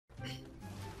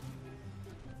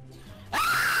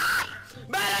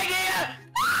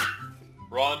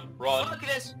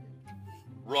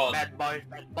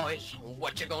boys.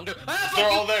 What you gonna do? They're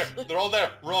all there. They're all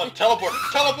there. Run. Teleport.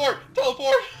 Teleport.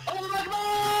 Teleport. Oh my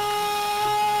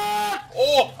god!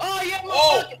 Oh. Oh yeah,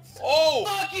 Oh. motherfucker! Oh.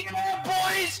 Fuck yeah,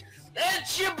 boys!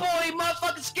 That's your boy,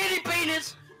 motherfucking skinny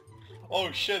penis! Oh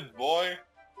shit, boy.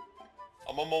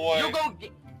 I'm on my way.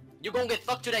 You're gonna get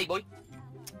fucked today, boy.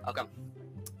 Okay.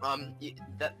 You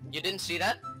didn't see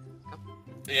that?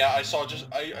 Yeah, I saw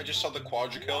I just saw the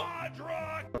quadra kill.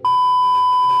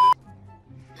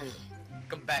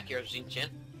 Come back here, Xing-Chin.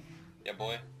 Yeah,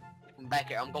 boy. Come back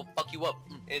here. I'm gonna fuck you up.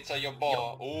 It's a your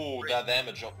boy. Ooh, that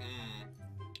damage up.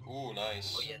 Ooh,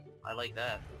 nice. Oh yeah, I like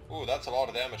that. Ooh, that's a lot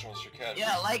of damage once you're catch.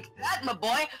 Yeah, like that, my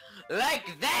boy.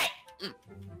 Like that.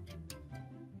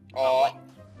 Oh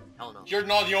no. You're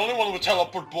not the only one with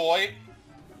teleport, boy.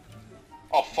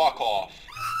 Oh, fuck off.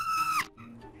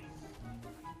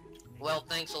 Well,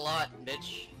 thanks a lot,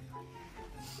 bitch.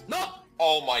 No!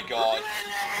 Oh my god.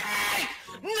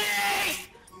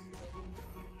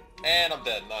 And I'm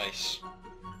dead. Nice.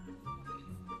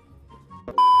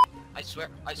 I swear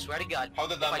to God. How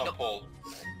did that not pull?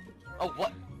 Oh,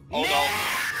 what? Oh no.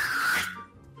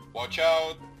 Watch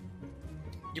out.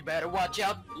 You better watch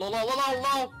out.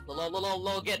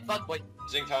 Low, get fucked, boy.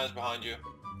 Zing time is behind you.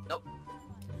 Nope.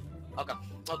 Okay.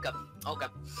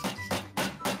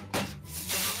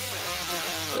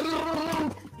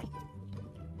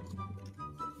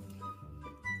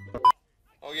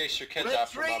 Oh yes, your kid's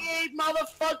after him. Retreat,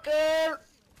 motherfucker!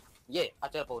 Yeah, I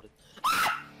teleported.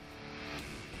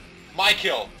 My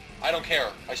kill! I don't care.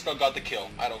 I still got the kill.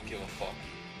 I don't give a fuck.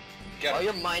 Get him. Oh,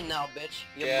 you're mine now, bitch.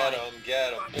 You're get mine. him.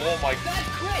 Oh my... That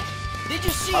crit! Did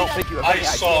you see I don't that? think you have I any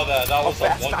saw idea that. That was how a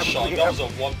fast one I'm shot. here. That was a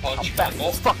one punch. How fast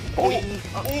this fucking boy.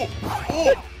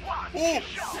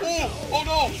 Oh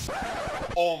no!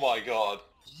 Oh my god.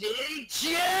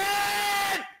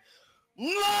 Xing-Chin!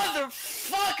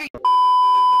 Motherfucker!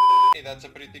 Hey, that's a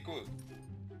pretty good.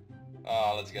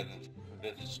 Let's get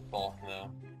this ball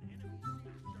now.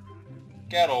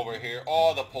 Get over here.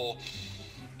 Oh, the pull.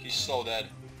 He's so dead.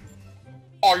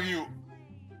 Are you?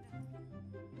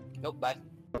 Nope, bye.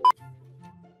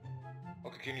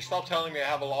 Okay, can you stop telling me I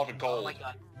have a lot of gold? Oh my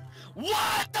god.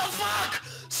 What the fuck?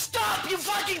 Stop, you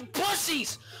fucking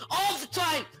pussies! All the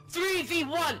time!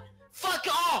 3v1! Fuck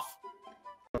off!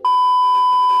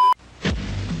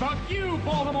 Fuck you,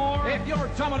 Baltimore! If you're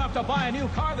dumb enough to buy a new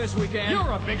car this weekend,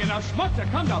 you're a big enough schmuck to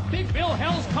come to Big Bill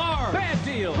Hell's Cars! Bad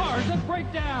deals! Cars that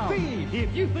break down! Feed!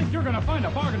 If you think you're gonna find a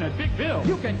bargain at Big Bill,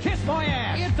 you can kiss my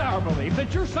ass! It's our belief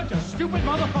that you're such a stupid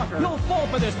motherfucker! You'll fall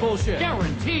for this bullshit!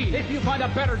 Guaranteed! If you find a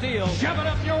better deal, shove it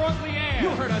up your ugly ass! You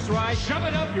heard us right! Shove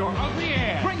it up your ugly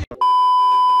ass! Bring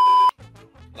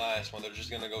Nice one. They're just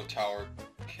gonna go tower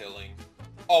killing.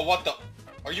 Oh, what the?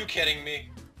 Are you kidding me?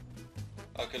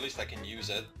 Okay, at least I can use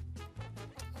it.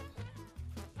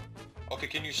 Okay,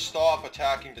 can you stop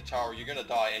attacking the tower? You're gonna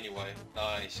die anyway.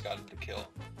 Nice, got the kill.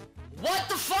 What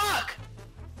the fuck?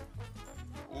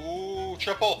 Ooh,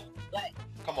 triple. Like,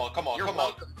 Come on. you're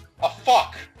welcome. Oh,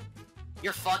 fuck.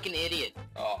 You're fucking idiot.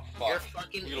 Oh, fuck. You're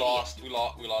fucking we idiot. lost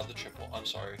the triple. I'm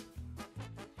sorry.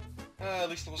 At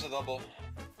least it was a double.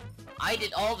 I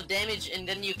did all the damage and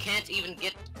then you can't even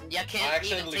get... You I can't even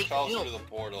accidentally take fell the through kill. the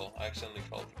portal. I'm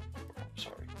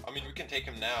sorry. I mean, we can take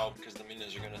him now because the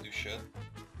minions are gonna do shit.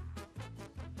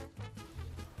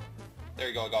 There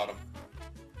you go, I got him.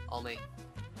 All me.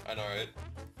 I know, right?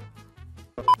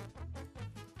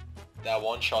 That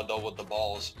one shot though with the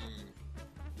balls.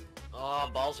 Oh,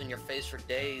 balls in your face for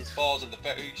days. Balls in the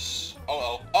face.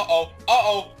 The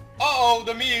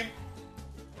meme.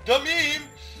 The meme.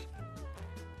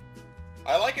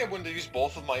 I like it when they use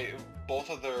both of their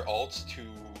ults to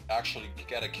actually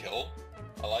get a kill.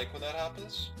 I like when that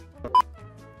happens.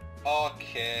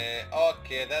 Okay,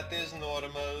 that is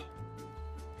normal.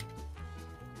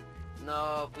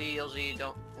 No, BLZ,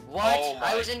 don't... What? Oh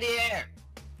my... I was in the air!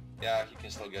 Yeah, he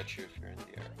can still get you if you're in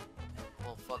the air.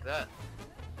 Oh, fuck that.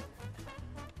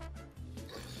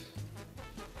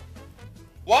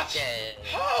 What? Yeah.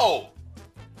 How?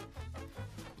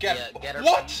 Get her.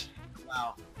 What?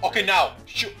 Wow. Okay, now,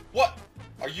 shoot. What?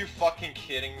 Are you fucking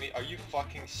kidding me? Are you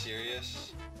fucking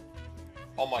serious?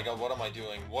 Oh my god, what am I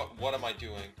doing? What am I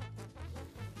doing?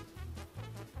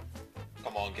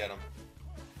 Come on, get him.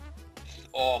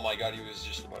 Oh my god, he was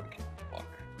just about to kill. Fuck.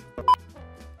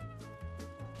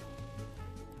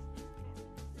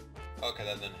 Okay,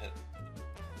 that didn't hit.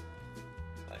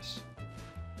 Nice.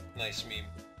 Nice meme.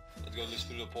 Let's go loose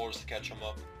through the pores to catch him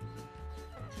up.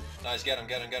 Nice, get him.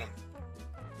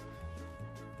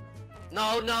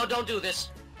 No, don't do this.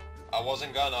 I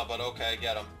wasn't gonna, but okay,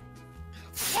 get him.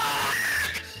 Fuck!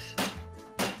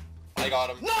 I got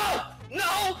him. No!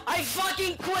 I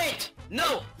fucking quit!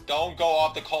 No! Don't go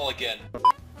off the call again.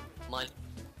 Mine.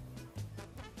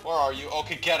 Where are you?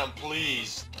 Okay, get him,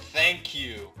 please. Thank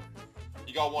you.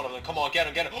 You got one of them. Come on, get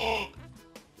him, get him.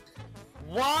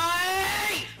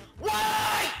 Why?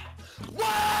 Why?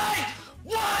 Why?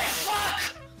 Why?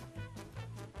 Fuck!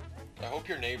 I hope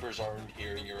your neighbors aren't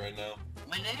hearing you right now.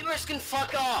 My neighbors can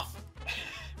fuck off!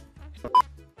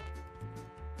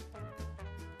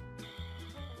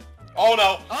 Oh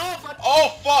no! Oh fuck! Oh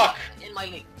fuck! In my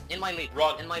lead. In my lead.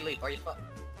 Run. In my lead. Are you fuck?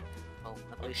 Oh, at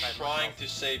I'm least I trying to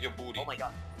save your booty. Oh my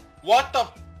god. What the?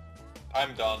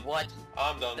 I'm done. What?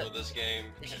 I'm done with this game.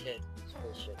 This shit. It's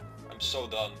bullshit. I'm so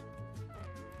done.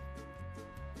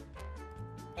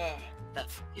 That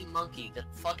fucking monkey. That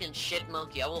fucking shit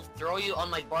monkey. I will throw you on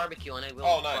my barbecue and I will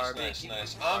Oh, nice, barbecue. nice,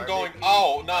 nice. I'm Barbecue, going.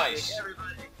 Oh, nice.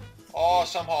 everybody. Oh,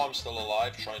 somehow I'm still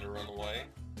alive, trying to run away.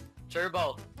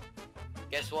 Turbo.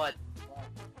 Guess what?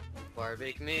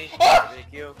 Barbecue me. Ah!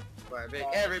 Barbecue. Barbecue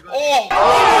everybody. Oh!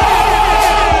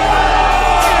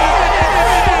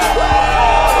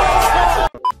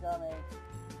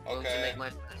 Going to Okay. make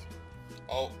my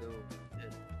Oh,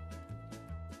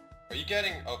 are you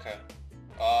getting? Okay.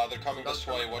 They're coming this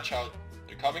way. Watch out.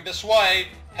 They're coming this way.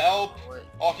 Help!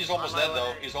 Oh, he's almost dead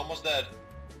though. He's almost dead.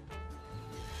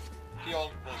 He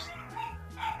almost.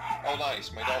 Oh,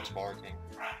 nice. My dog's barking.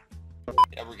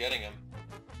 Yeah, we're getting him.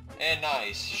 And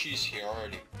nice. She's here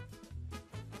already.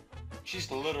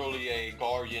 She's literally a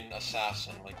guardian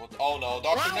assassin. Like what? Oh no,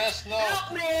 Dr. Ness, no!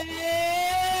 Help me!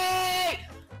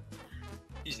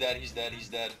 He's dead. He's dead. He's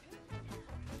dead.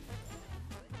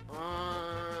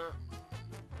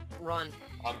 Run.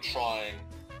 I'm trying.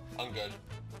 I'm good.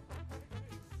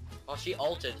 Oh, she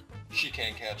ulted. She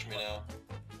can't catch me now.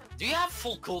 Do you have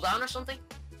full cooldown or something?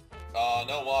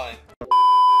 No, why?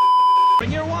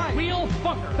 And your wife. We'll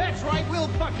fuck her. That's right, we'll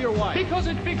fuck your wife. Because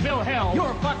it's Big Bill Hell.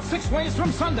 You're fucked 6 ways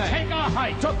from Sunday. Take a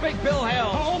hike to Big Bill Hell.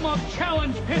 Home of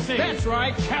challenge pissing. That's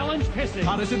right, challenge pissing.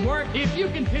 How does it work? If you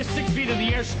can piss 6 feet in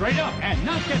the air straight up and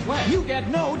not get wet, you get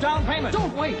no down payment.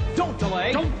 Don't wait. Don't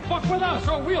delay. Don't fuck with us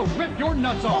or we'll rip your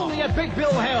nuts off. Only at Big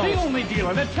Bill Hell. The only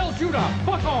dealer that tells you to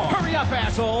fuck off. Hurry up,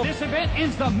 asshole. This event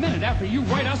ends the minute after you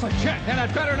write us a check. And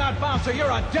it better not bounce or you're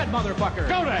a dead motherfucker.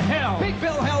 Go to hell. Big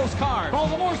Bill Hell's card.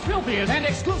 Baltimore's filthiest and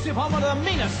exclusive on one of the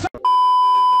meanest.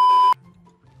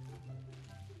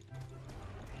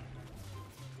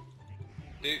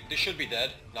 They should be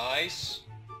dead. Nice.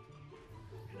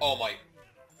 Oh my.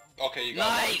 Okay, you got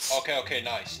Nice. one. Okay, okay,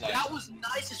 nice, nice. That was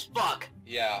nice as fuck.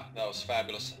 Yeah, that was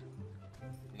fabulous.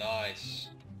 Nice.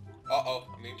 Uh-oh,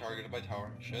 I'm being targeted by tower.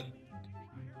 Shit.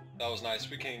 That was nice.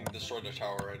 We can destroy the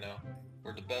tower right now.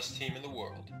 We're the best team in the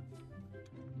world.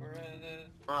 We're at it.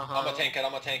 I'm gonna tank it.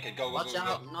 I'm gonna tank it. Go, go, Watch go,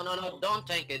 out. go. No, no, no. Don't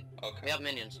tank it. Okay. We have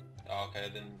minions. Okay, I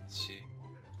didn't see.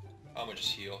 I'm gonna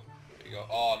just heal. There you go.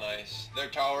 Oh, nice. Their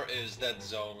tower is dead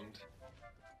zoned.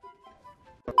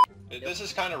 This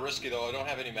is kind of risky though. I don't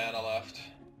have any mana left.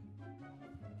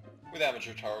 We damaged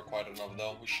your tower quite enough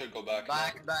though. We should go back.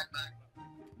 Back, back, back.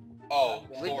 Oh,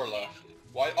 4 left.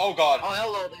 Why? Oh god. Oh,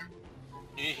 hello there.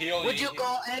 You need heal. Would need you heal.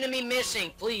 call enemy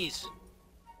missing, please?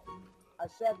 I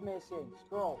said missing.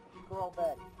 Scroll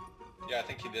back. Yeah, I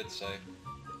think he did say.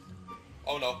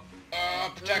 Oh no.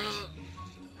 Protect.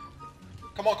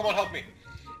 Come on, come on, help me.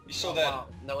 He's so dead. Wow,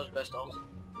 that was best ult.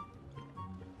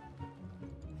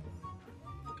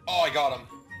 Oh, I got him.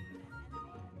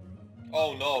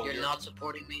 Oh no. You're not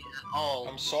supporting me at all.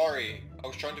 I'm sorry. I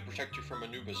was trying to protect you from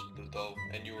Anubis though,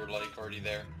 and you were like already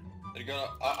there. You're gonna.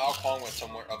 I'll Kong with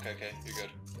somewhere. Okay, okay, you're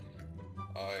good.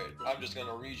 Alright, I'm just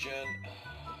gonna regen.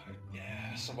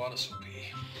 Yeah, Sylvanus will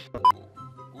be.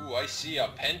 Ooh, I see a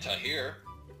Penta here.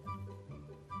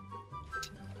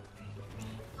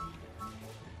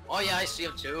 Oh yeah, I see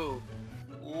him too.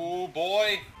 Ooh,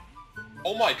 boy.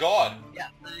 Oh my god. Yeah,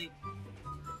 thank.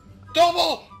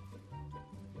 Double!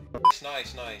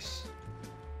 Nice, nice.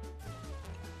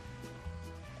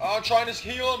 Oh, I'm trying to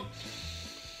heal him.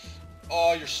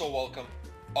 Oh, you're so welcome.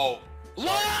 Oh. Sorry.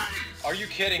 What? Are you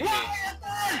kidding me?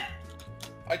 What?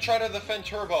 I tried to defend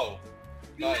Turbo.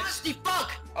 You Nice. nasty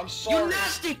fuck! I'm sorry. You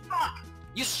nasty fuck!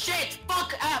 You shit!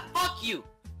 Fuck! Fuck you!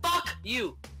 Fuck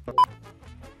you!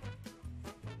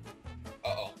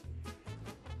 Uh-oh.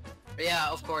 Yeah,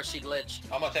 of course he glitched.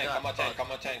 I'm a tank, God, I'm a tank, fuck.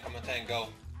 I'm a tank, I'm a tank, go.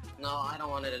 No, I don't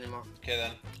want it anymore. Okay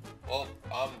then. Well,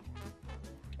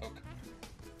 okay.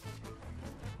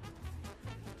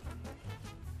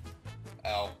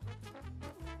 Ow.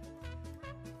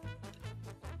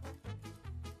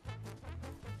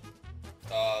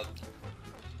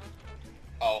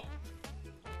 Oh.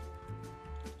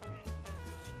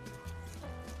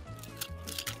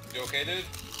 You okay, dude?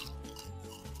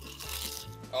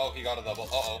 Oh, he got a double.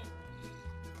 Uh-oh.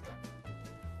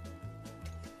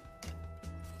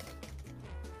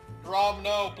 Rom,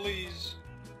 no, please.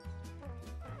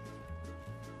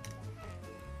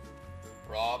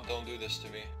 Rom, don't do this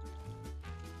to me.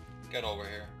 Get over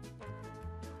here.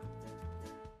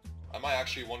 Am I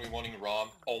actually 1v1ing Rom?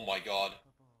 Oh my god.